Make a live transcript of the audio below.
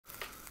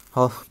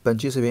好，本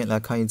期视频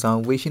来看一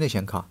张微星的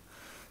显卡。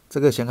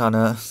这个显卡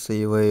呢是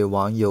一位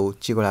网友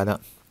寄过来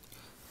的，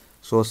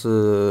说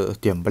是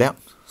点不亮，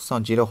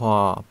上机的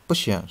话不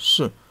显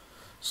示，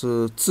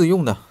是自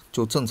用的，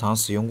就正常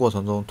使用过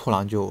程中突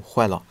然就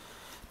坏了。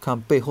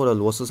看背后的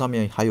螺丝上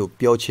面还有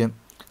标签，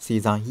是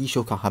一张一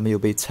修卡，还没有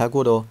被拆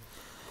过的哦。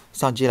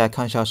上机来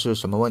看一下是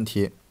什么问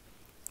题。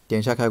点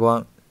一下开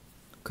关，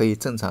可以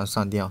正常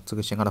上电啊，这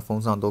个显卡的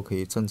风扇都可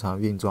以正常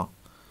运转。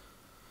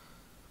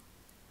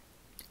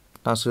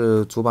但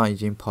是主板已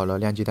经跑了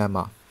亮机代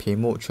码，屏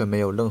幕却没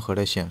有任何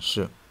的显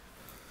示，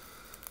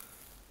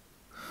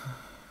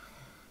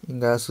应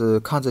该是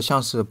看着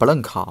像是不认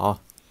卡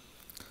啊。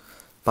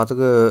把这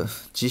个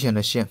极显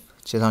的线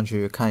接上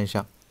去看一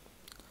下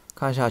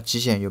极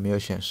显有没有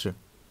显示，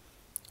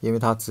因为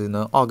它只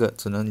能2个，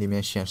只能里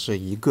面显示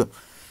1个。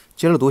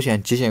接了独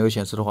显，极显有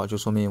显示的话，就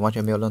说明完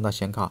全没有认到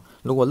显卡。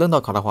如果认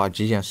到卡的话，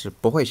极显是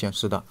不会显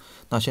示的。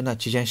那现在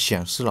极显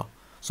显示了，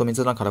说明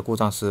这张卡的故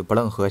障是不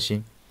认核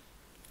心。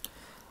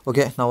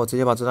OK， 那我直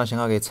接把这张显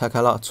卡给拆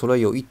开了，除了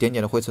有一点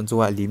点的灰尘之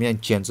外，里面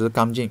简直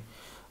干净，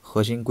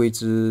核心硅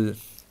脂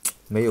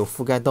没有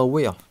覆盖到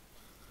位啊。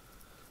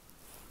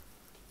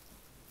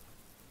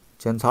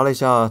检查了一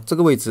下这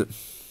个位置，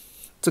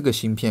这个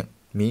芯片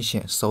明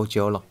显烧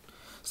焦了，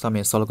上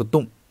面烧了个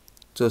洞，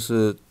这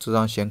是这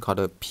张显卡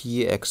的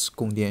PX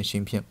供电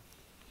芯片。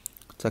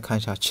再看一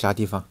下其他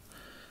地方，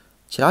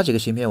其他几个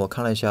芯片我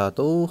看了一下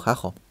都还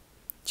好，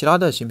其他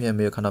的芯片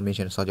没有看到明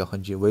显的烧焦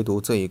痕迹，唯独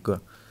这一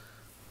个。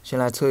先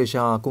来测一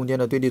下供电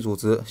的对立阻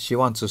值，希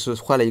望只是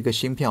坏了一个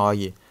芯片而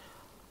已。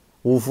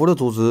5伏的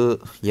阻值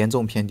严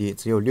重偏低，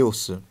只有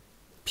60。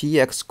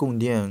PX 供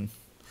电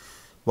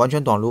完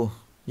全短路，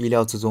意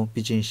料之中，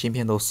毕竟芯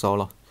片都烧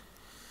了。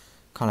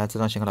看来这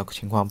张显卡的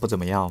情况不怎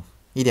么样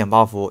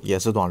，1.8伏也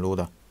是短路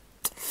的。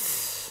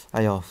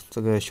哎呦，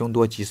这个凶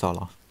多吉少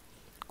了，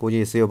估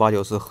计十有八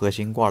九是核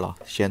心挂了。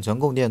显存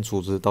供电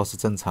阻值倒是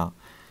正常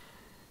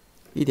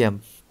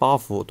，1.8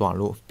伏短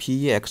路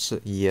 ，PX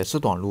也是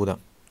短路的。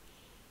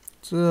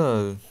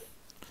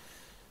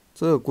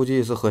这估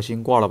计是核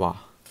心挂了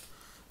吧？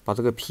把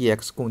这个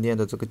PX 供电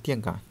的这个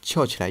电感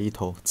翘起来一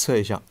头测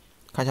一下，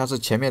看一下是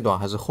前面短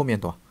还是后面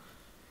短。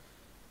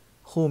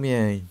后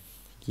面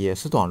也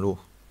是短路，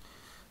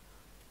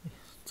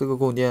这个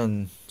供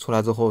电出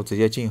来之后直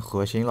接进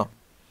核心了，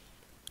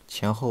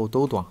前后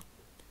都短，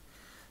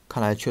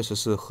看来确实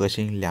是核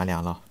心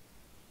凉了。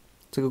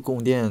这个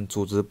供电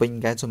阻值不应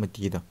该这么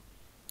低的。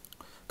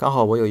刚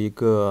好我有一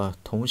个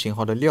同型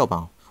号的料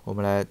板，我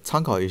们来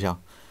参考一下。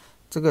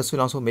这个虽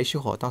然说没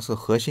修好，但是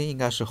核心应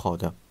该是好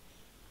的。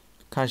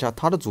看一下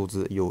它的阻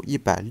值有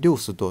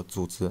160多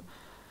阻值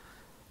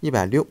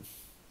，160，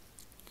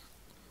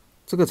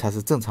这个才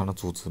是正常的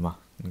阻值嘛。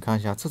你看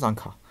一下这张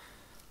卡，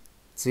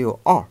只有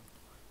2，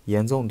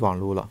严重短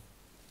路了。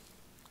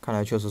看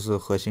来确实是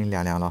核心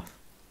凉了。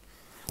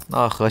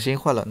那核心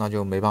坏了，那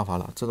就没办法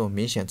了。这种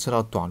明显测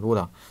到短路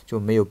的，就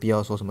没有必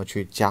要说什么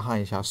去加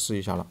焊一下试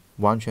一下了，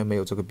完全没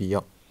有这个必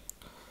要。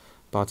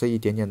把这一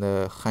点点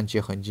的焊接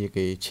痕迹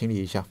给清理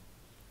一下，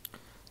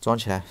装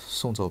起来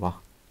送走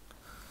吧。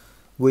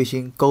微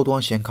星高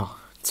端显卡，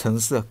成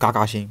色嘎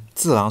嘎新，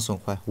自然损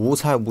坏，无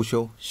拆无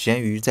修，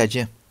闲鱼再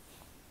见。